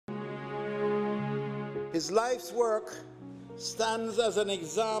His life's work stands as an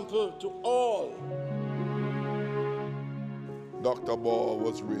example to all. Dr. Baugh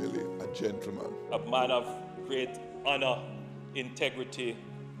was really a gentleman. A man of great honor, integrity,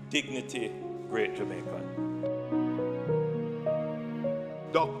 dignity, great Jamaican.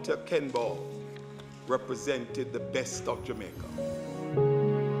 Dr. Ken Baugh represented the best of Jamaica.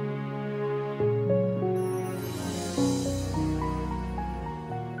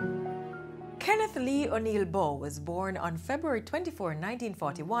 Kenneth Lee O'Neill Baugh was born on February 24,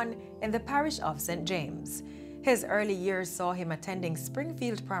 1941 in the parish of St. James. His early years saw him attending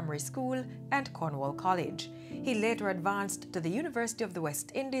Springfield Primary School and Cornwall College. He later advanced to the University of the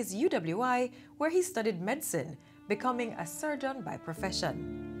West Indies, UWI, where he studied medicine, becoming a surgeon by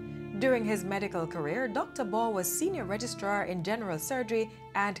profession. During his medical career, Dr. Baugh was Senior Registrar in General Surgery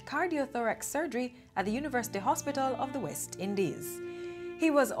and Cardiothorax Surgery at the University Hospital of the West Indies. He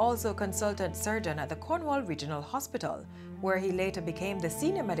was also consultant surgeon at the Cornwall Regional Hospital, where he later became the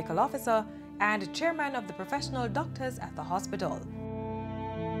Senior Medical Officer and Chairman of the Professional Doctors at the hospital.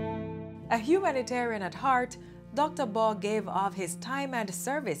 A humanitarian at heart, Dr. Baugh gave of his time and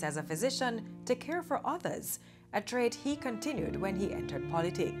service as a physician to care for others, a trait he continued when he entered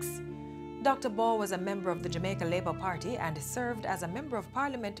politics. Dr. Baugh was a member of the Jamaica Labour Party and served as a Member of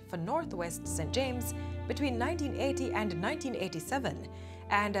Parliament for North West St. James between 1980 and 1987,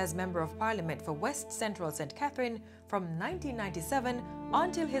 and as Member of Parliament for West Central St. Catherine from 1997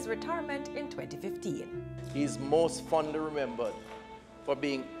 until his retirement in 2015. He is most fondly remembered for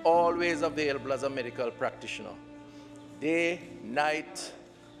being always available as a medical practitioner, day, night,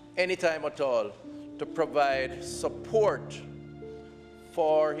 anytime at all, to provide support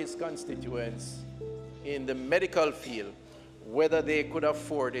for his constituents in the medical field, whether they could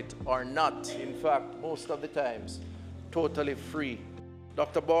afford it or not. In fact, most of the times, totally free.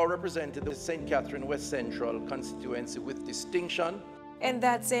 Dr. Baugh represented the St. Catherine West Central constituency with distinction. In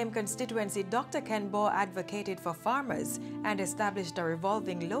that same constituency, Dr. Ken Baugh advocated for farmers and established a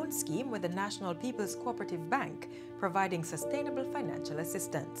revolving loan scheme with the National People's Cooperative Bank, providing sustainable financial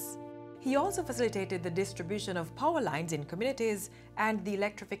assistance. He also facilitated the distribution of power lines in communities and the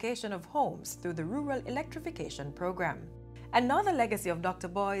electrification of homes through the Rural Electrification Program. Another legacy of Dr.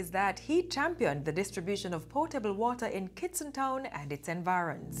 Baugh is that he championed the distribution of potable water in Kingston town and its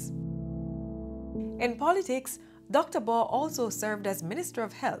environs. In politics, Dr. Baugh also served as Minister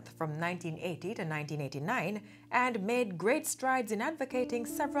of Health from 1980 to 1989 and made great strides in advocating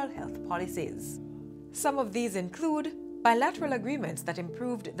several health policies. Some of these include bilateral agreements that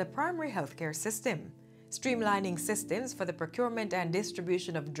improved the primary healthcare system, streamlining systems for the procurement and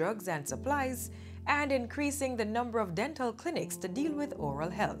distribution of drugs and supplies, and increasing the number of dental clinics to deal with oral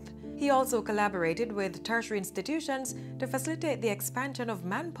health. He also collaborated with tertiary institutions to facilitate the expansion of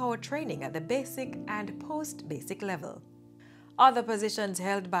manpower training at the basic and post-basic level. Other positions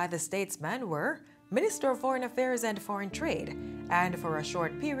held by the statesman were Minister of Foreign Affairs and Foreign Trade, and for a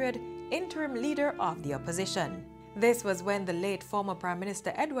short period, interim leader of the opposition. This was when the late former Prime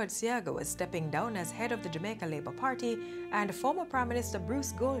Minister Edward Seaga was stepping down as head of the Jamaica Labour Party, and former Prime Minister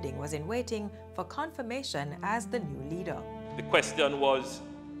Bruce Golding was in waiting for confirmation as the new leader. The question was,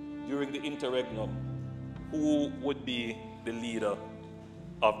 during the interregnum, who would be the leader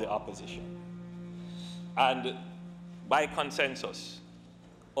of the opposition? And by consensus,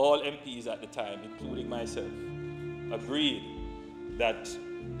 all MPs at the time, including myself, agreed that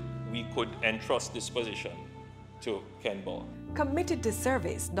we could entrust this position to Ken Baugh. Committed to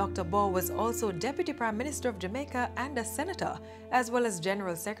service, Dr. Baugh was also Deputy Prime Minister of Jamaica and a Senator, as well as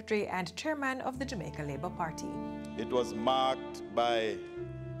General Secretary and Chairman of the Jamaica Labour Party. It was marked by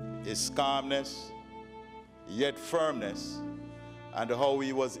his calmness, yet firmness, and how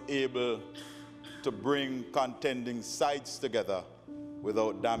he was able to bring contending sides together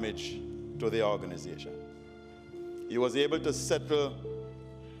without damage to the organization. He was able to settle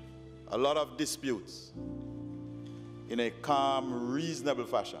a lot of disputes in a calm, reasonable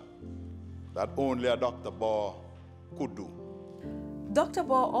fashion that only a Dr. Baugh could do. Dr.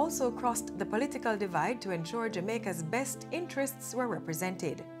 Baugh also crossed the political divide to ensure Jamaica's best interests were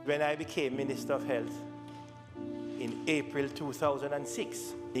represented. When I became Minister of Health in April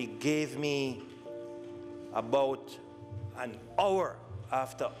 2006, he gave me about an hour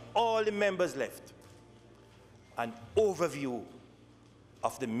after all the members left an overview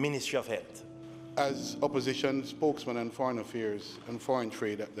of the Ministry of Health. As opposition spokesman on foreign affairs and foreign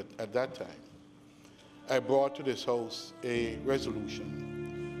trade at that time, I brought to this House a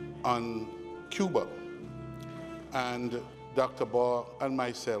resolution on Cuba, and Dr. Baugh and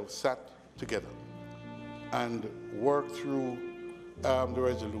myself sat together and worked through the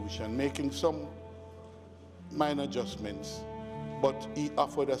resolution, making some minor adjustments, but he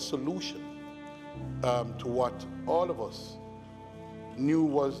offered a solution to what all of us knew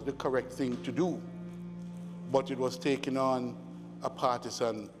was the correct thing to do, but it was taking on a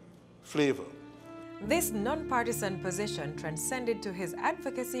partisan flavor. This non-partisan position transcended to his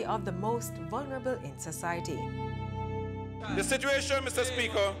advocacy of the most vulnerable in society. The situation, Mr.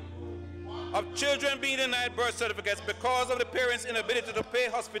 Speaker, of children being denied birth certificates because of the parents' inability to pay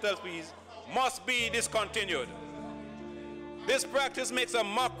hospital fees must be discontinued. This practice makes a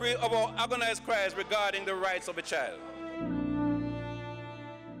mockery of our agonized cries regarding the rights of a child.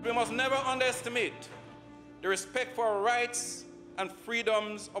 We must never underestimate the respect for our rights and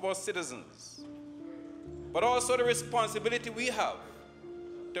freedoms of our citizens, but also the responsibility we have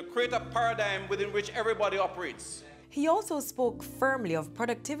to create a paradigm within which everybody operates. He also spoke firmly of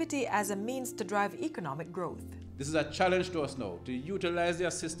productivity as a means to drive economic growth. This is a challenge to us now, to utilize the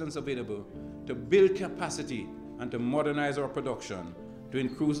assistance available, to build capacity and to modernize our production, to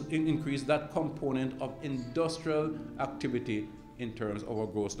increase that component of industrial activity in terms of our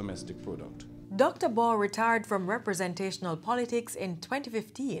gross domestic product. Dr. Baugh retired from representational politics in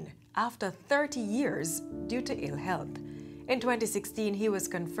 2015 after 30 years due to ill health. In 2016, he was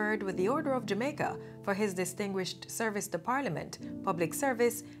conferred with the Order of Jamaica for his distinguished service to Parliament, public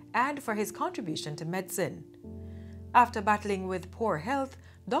service, and for his contribution to medicine. After battling with poor health,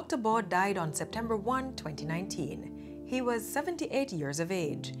 Dr. Baugh died on September 1, 2019. He was 78 years of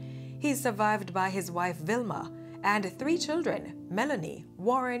age. He is survived by his wife Vilma and 3 children, Melanie,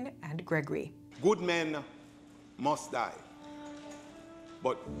 Warren, and Gregory. Good men must die,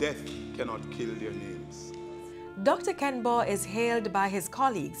 but death cannot kill their names. Dr. Ken Baugh is hailed by his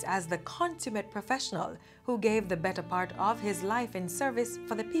colleagues as the consummate professional who gave the better part of his life in service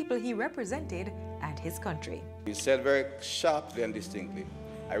for the people he represented and his country. He said very sharply and distinctly,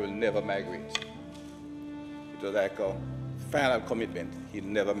 "I will never migrate." It was like a final commitment. He'll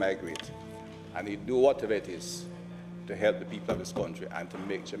never migrate. And he'll do whatever it is to help the people of this country and to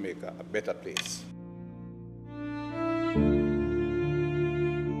make Jamaica a better place.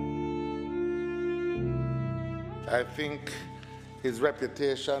 I think his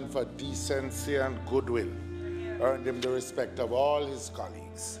reputation for decency and goodwill earned him the respect of all his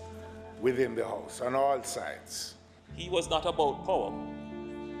colleagues within the House on all sides. He was not about power.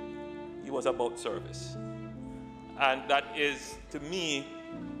 He was about service. And that is, to me,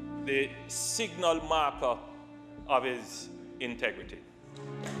 the signal marker of his integrity.